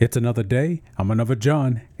It's another day. I'm another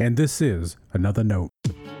John, and this is Another Note.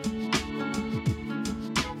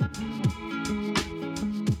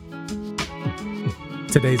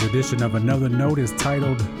 Today's edition of Another Note is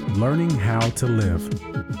titled Learning How to Live.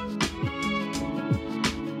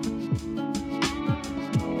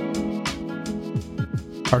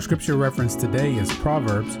 Our scripture reference today is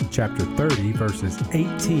Proverbs chapter 30, verses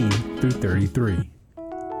 18 through 33.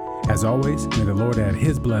 As always, may the Lord add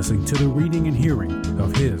His blessing to the reading and hearing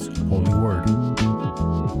of His holy word.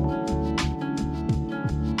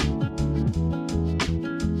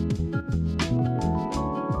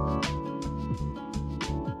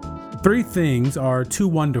 Three things are too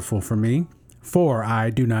wonderful for me, four I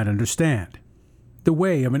do not understand. The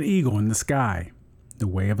way of an eagle in the sky, the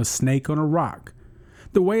way of a snake on a rock,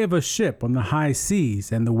 the way of a ship on the high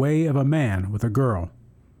seas, and the way of a man with a girl.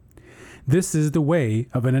 This is the way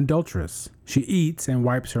of an adulteress. She eats and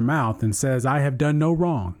wipes her mouth and says, I have done no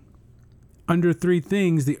wrong. Under three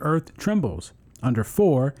things the earth trembles. Under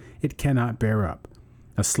four it cannot bear up.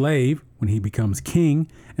 A slave when he becomes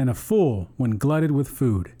king, and a fool when glutted with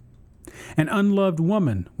food. An unloved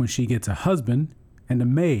woman when she gets a husband, and a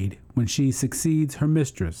maid when she succeeds her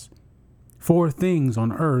mistress. Four things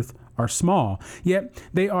on earth are small, yet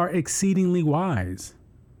they are exceedingly wise.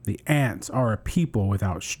 The ants are a people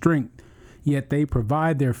without strength, yet they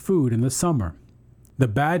provide their food in the summer. The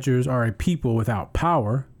badgers are a people without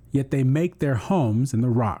power, yet they make their homes in the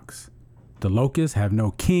rocks. The locusts have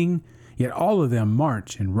no king, yet all of them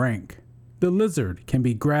march in rank. The lizard can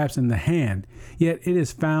be grasped in the hand, yet it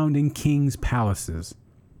is found in kings' palaces.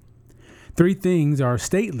 Three things are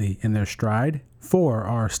stately in their stride, four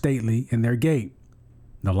are stately in their gait.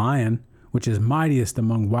 The lion, which is mightiest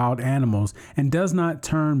among wild animals, and does not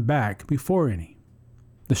turn back before any.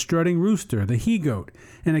 The strutting rooster, the he-goat,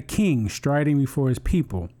 and a king striding before his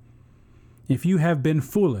people. If you have been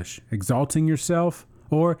foolish, exalting yourself,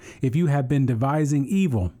 or if you have been devising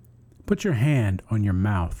evil, put your hand on your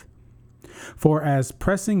mouth. For as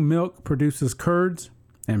pressing milk produces curds,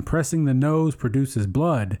 and pressing the nose produces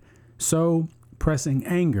blood, so pressing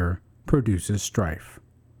anger produces strife.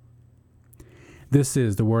 This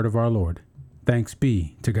is the word of our Lord. Thanks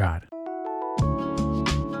be to God.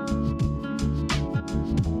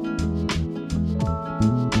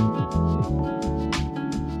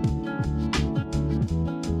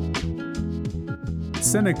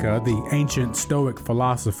 Seneca, the ancient Stoic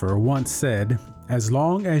philosopher, once said, as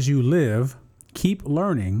long as you live, keep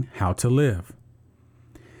learning how to live.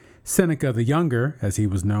 Seneca the Younger, as he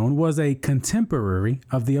was known, was a contemporary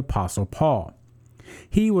of the Apostle Paul.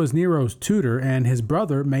 He was Nero's tutor, and his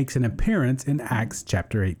brother makes an appearance in Acts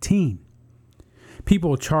chapter 18.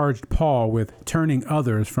 People charged Paul with turning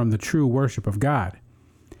others from the true worship of God.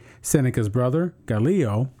 Seneca's brother,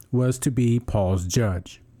 Gallio, was to be Paul's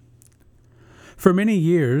judge. For many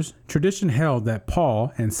years, tradition held that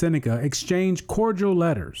Paul and Seneca exchanged cordial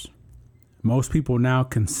letters. Most people now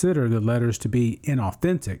consider the letters to be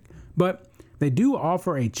inauthentic, but they do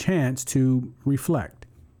offer a chance to reflect.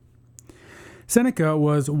 Seneca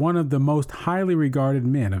was one of the most highly regarded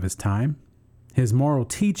men of his time. His moral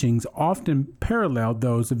teachings often paralleled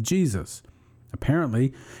those of Jesus.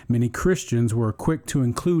 Apparently, many Christians were quick to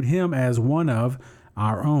include him as one of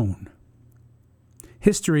our own.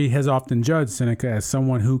 History has often judged Seneca as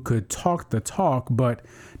someone who could talk the talk but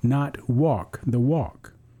not walk the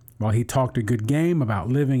walk. While he talked a good game about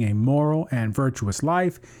living a moral and virtuous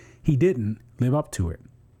life, he didn't live up to it.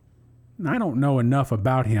 I don't know enough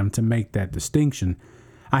about him to make that distinction.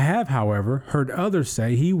 I have, however, heard others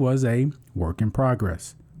say he was a work in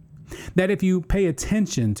progress. That if you pay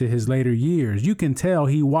attention to his later years, you can tell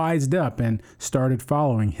he wised up and started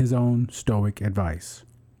following his own Stoic advice.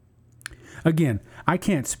 Again, I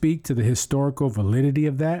can't speak to the historical validity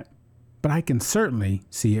of that, but I can certainly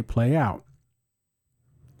see it play out.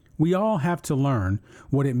 We all have to learn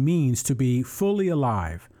what it means to be fully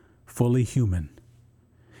alive, fully human.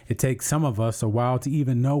 It takes some of us a while to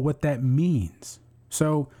even know what that means.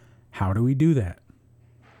 So, how do we do that?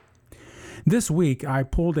 This week, I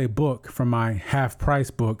pulled a book from my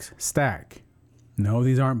half-price books stack. No,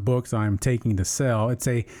 these aren't books I'm taking to sell. It's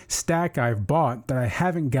a stack I've bought that I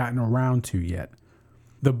haven't gotten around to yet.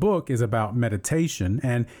 The book is about meditation,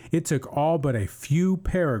 and it took all but a few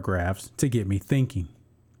paragraphs to get me thinking.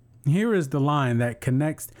 Here is the line that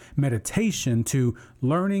connects meditation to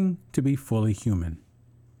learning to be fully human.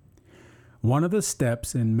 One of the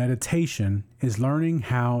steps in meditation is learning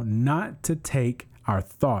how not to take our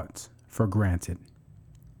thoughts for granted.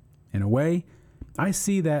 In a way, I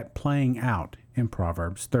see that playing out in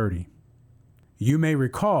Proverbs 30. You may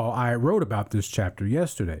recall I wrote about this chapter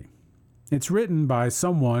yesterday. It's written by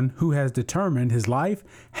someone who has determined his life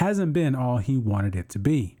hasn't been all he wanted it to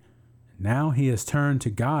be. Now he has turned to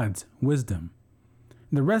God's wisdom.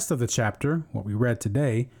 The rest of the chapter, what we read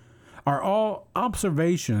today, are all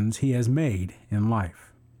observations he has made in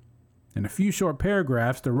life. In a few short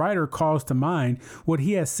paragraphs, the writer calls to mind what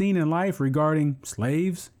he has seen in life regarding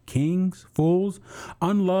slaves, kings, fools,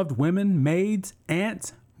 unloved women, maids,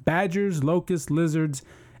 ants, badgers, locusts, lizards,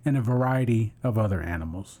 and a variety of other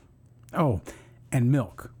animals. Oh, and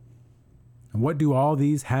milk. And what do all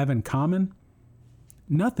these have in common?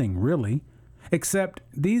 Nothing really, except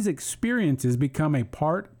these experiences become a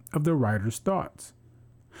part of the writer's thoughts.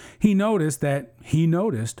 He noticed that he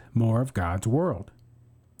noticed more of God's world.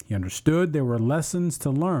 He understood there were lessons to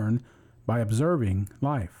learn by observing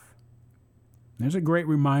life. There's a great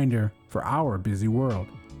reminder for our busy world.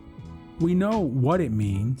 We know what it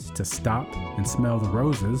means to stop and smell the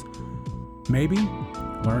roses. Maybe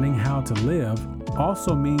learning how to live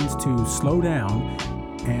also means to slow down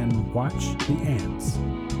and watch the ants.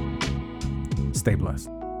 Stay blessed.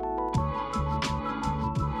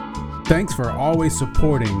 Thanks for always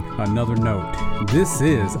supporting Another Note. This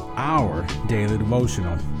is our daily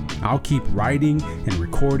devotional. I'll keep writing and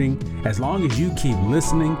recording as long as you keep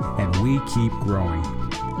listening and we keep growing.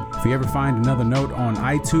 If you ever find Another Note on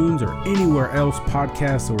iTunes or anywhere else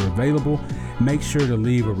podcasts are available, make sure to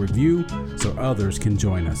leave a review so others can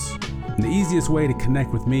join us. And the easiest way to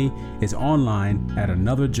connect with me is online at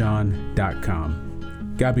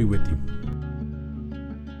anotherjohn.com. God be with you.